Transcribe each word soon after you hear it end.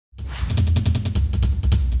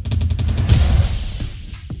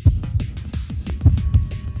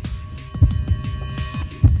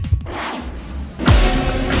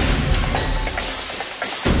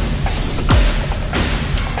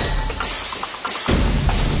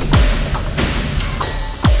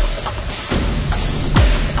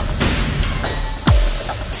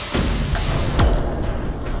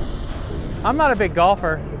I'm not a big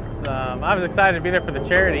golfer. I was excited to be there for the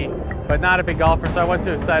charity, but not a big golfer, so I wasn't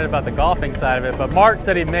too excited about the golfing side of it. But Mark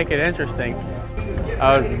said he'd make it interesting.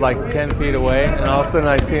 I was like 10 feet away, and all of a sudden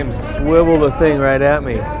I see him swivel the thing right at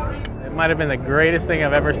me. It might have been the greatest thing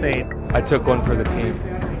I've ever seen. I took one for the team.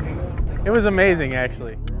 It was amazing,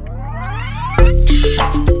 actually.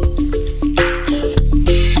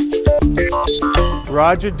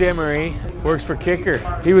 Roger Demery works for Kicker.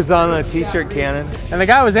 He was on a t-shirt cannon. And the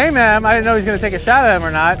guy was aiming at him. I didn't know he was going to take a shot at him or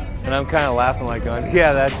not. And I'm kind of laughing like going,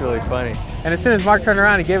 yeah, that's really funny. And as soon as Mark turned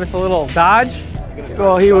around, he gave us a little dodge.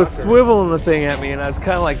 Well, he was swiveling the thing at me, and I was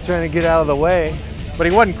kind of like trying to get out of the way. But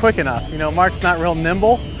he wasn't quick enough. You know, Mark's not real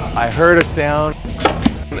nimble. I heard a sound,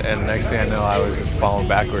 and the next thing I know, I was just falling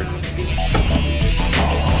backwards.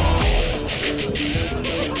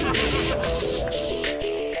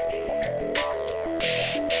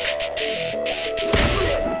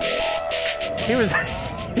 He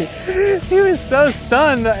was so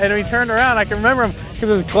stunned, and he turned around. I can remember him because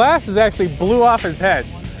his glasses actually blew off his head.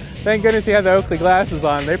 Thank goodness he had the Oakley glasses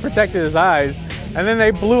on. They protected his eyes, and then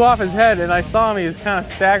they blew off his head, and I saw him. He was kind of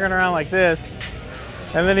staggering around like this,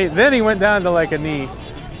 and then he went down to like a knee,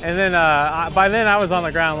 and then by then I was on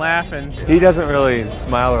the ground laughing. He doesn't really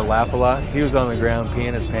smile or laugh a lot. He was on the ground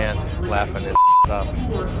peeing his pants, laughing his off.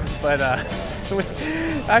 But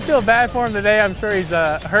I feel bad for him today. I'm sure he's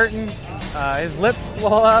hurting. His lip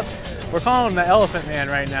swelled up. We're calling him the Elephant Man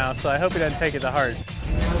right now, so I hope he doesn't take it to heart.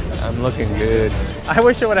 I'm looking good. I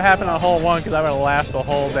wish it would have happened on hole one because I would have laughed the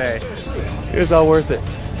whole day. It was all worth it.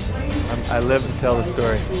 I live to tell the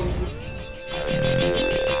story.